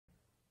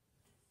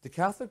The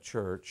Catholic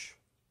Church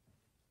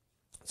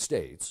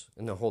states,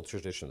 and the whole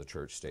tradition of the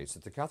Church states,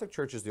 that the Catholic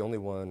Church is the only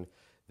one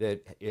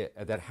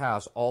that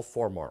has all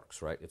four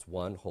marks, right? It's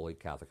one, holy,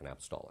 Catholic, and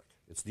apostolic.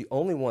 It's the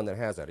only one that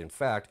has that. In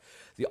fact,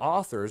 the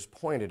authors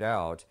pointed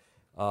out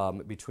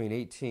between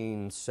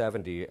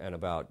 1870 and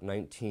about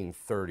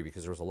 1930,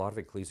 because there was a lot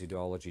of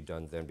ecclesiology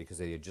done then because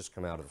they had just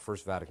come out of the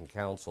First Vatican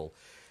Council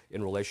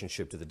in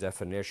relationship to the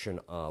definition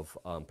of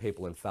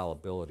papal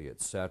infallibility,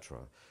 etc.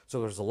 So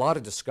there was a lot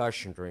of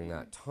discussion during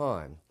that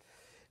time.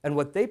 And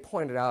what they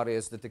pointed out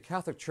is that the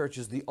Catholic Church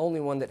is the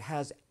only one that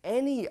has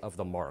any of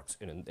the marks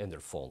in their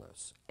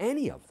fullness.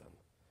 Any of them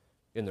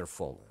in their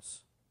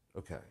fullness.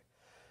 Okay.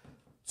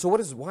 So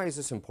why is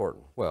this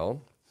important?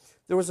 Well,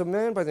 there was a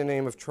man by the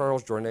name of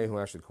Charles Journet who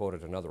actually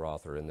quoted another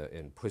author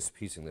in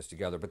piecing this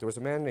together, but there was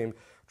a man named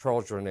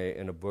Charles Journet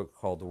in a book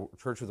called The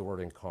Church of the Word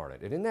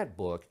Incarnate. And in that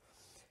book,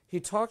 he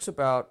talks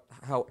about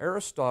how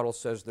Aristotle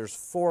says there's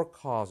four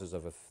causes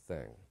of a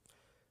thing.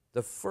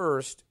 The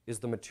first is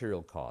the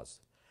material cause.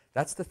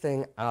 That's the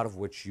thing out of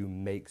which you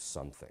make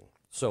something.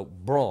 So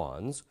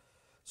bronze,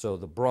 so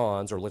the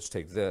bronze, or let's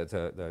take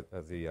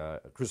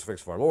the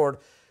crucifix of our Lord,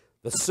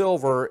 the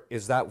silver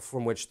is that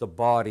from which the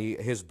body,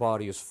 his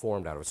body is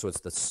formed out of. So it's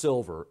the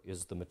silver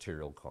is the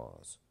material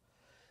cause.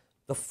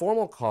 The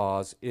formal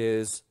cause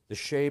is the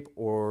shape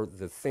or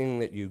the thing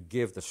that you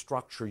give, the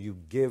structure you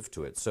give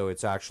to it. So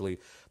it's actually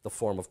the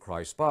form of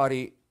Christ's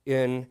body.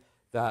 In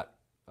that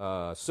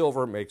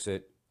silver makes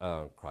it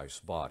Christ's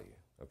body.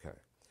 Okay.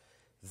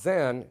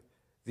 Then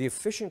the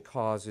efficient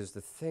cause is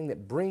the thing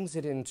that brings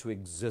it into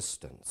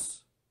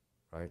existence,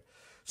 right?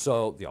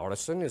 So the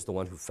artisan is the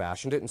one who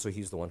fashioned it, and so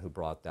he's the one who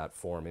brought that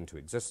form into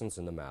existence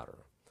in the matter.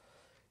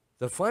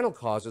 The final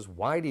cause is,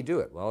 why did he do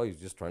it? Well, he's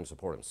just trying to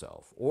support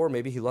himself. Or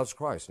maybe he loves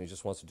Christ and he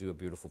just wants to do a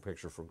beautiful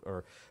picture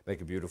or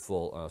make a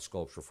beautiful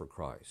sculpture for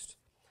Christ.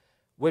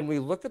 When we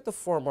look at the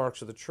four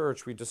marks of the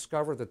Church, we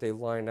discover that they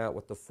line out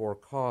with the four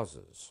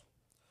causes.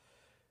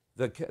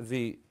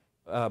 The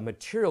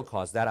material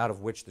cause, that out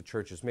of which the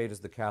Church is made, is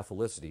the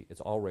Catholicity.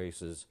 It's all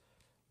races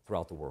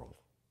throughout the world.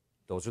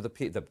 Those are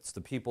it's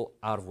the people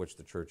out of which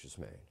the Church is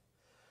made.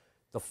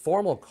 The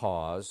formal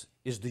cause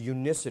is the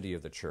unicity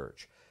of the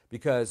Church,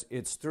 because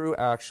it's through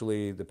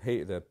actually the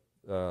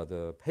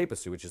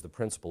papacy, which is the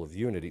principle of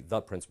unity,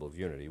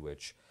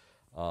 which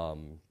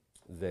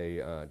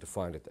they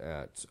defined it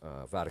at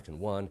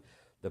Vatican I.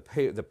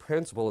 The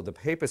principle of the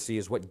papacy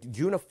is what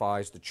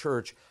unifies the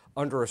Church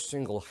under a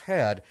single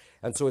head,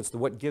 and so it's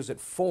what gives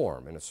it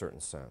form in a certain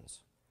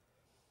sense.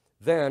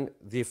 Then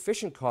the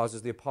efficient cause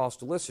is the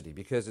apostolicity,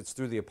 because it's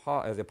through the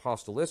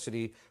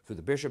apostolicity, through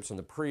the bishops and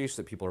the priests,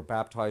 that people are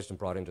baptized and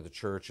brought into the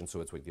Church, and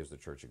so it's what gives the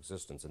Church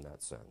existence in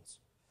that sense.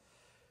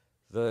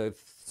 The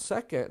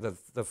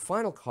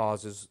final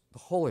cause is the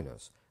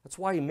holiness. That's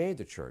why he made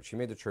the Church. He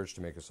made the Church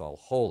to make us all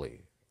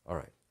holy. All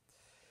right.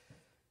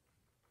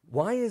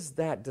 Why is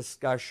that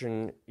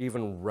discussion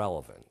even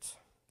relevant?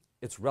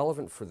 It's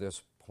relevant for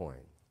this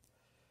point.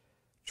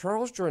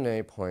 Charles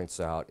Journet points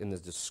out in the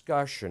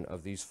discussion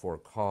of these four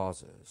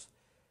causes,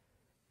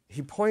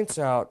 he points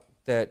out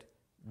that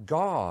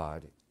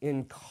God,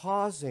 in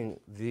causing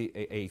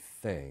a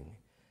thing,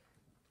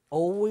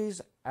 always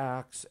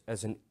acts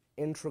as an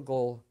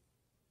integral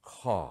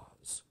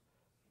cause.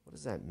 What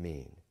does that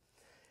mean?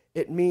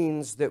 It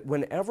means that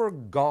whenever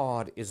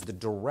God is the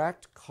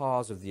direct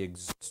cause of the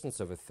existence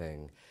of a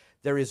thing,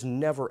 there is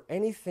never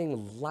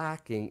anything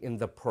lacking in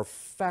the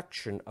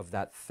perfection of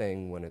that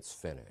thing when it's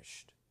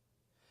finished.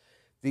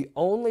 The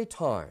only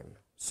time,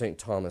 St.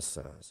 Thomas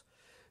says,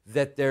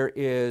 that there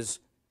is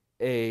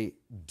a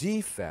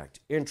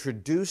defect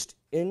introduced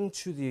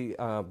into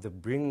the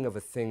bringing of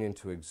a thing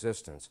into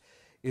existence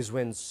is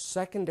when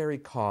secondary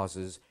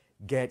causes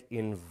get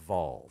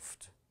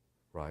involved,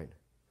 right?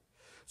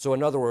 So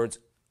in other words,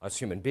 us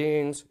human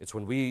beings, it's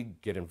when we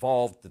get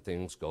involved that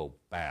things go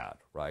bad,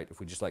 right? If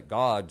we just let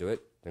God do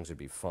it, things would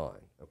be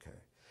fine, okay?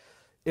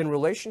 In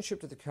relationship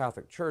to the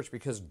Catholic Church,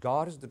 because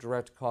God is the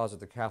direct cause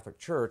of the Catholic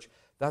Church,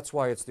 that's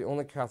why it's the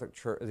only Catholic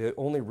Church, the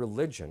only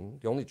religion,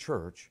 the only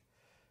church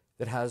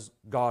that has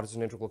God as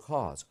an integral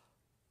cause.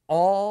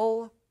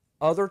 All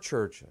other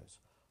churches,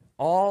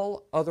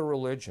 all other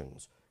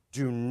religions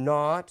do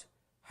not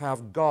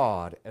have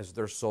God as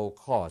their sole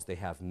cause. They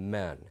have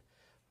men.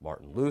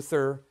 Martin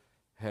Luther,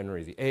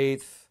 Henry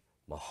VIII,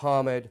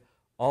 Muhammad,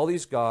 all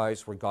these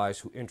guys were guys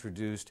who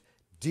introduced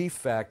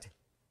defect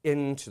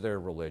into their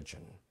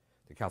religion.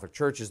 The Catholic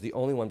Church is the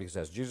only one because it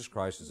has Jesus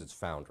Christ as its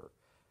founder.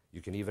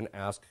 You can even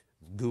ask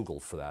Google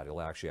for that.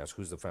 It'll actually ask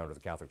who's the founder of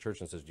the Catholic Church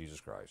and it says Jesus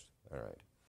Christ. All right.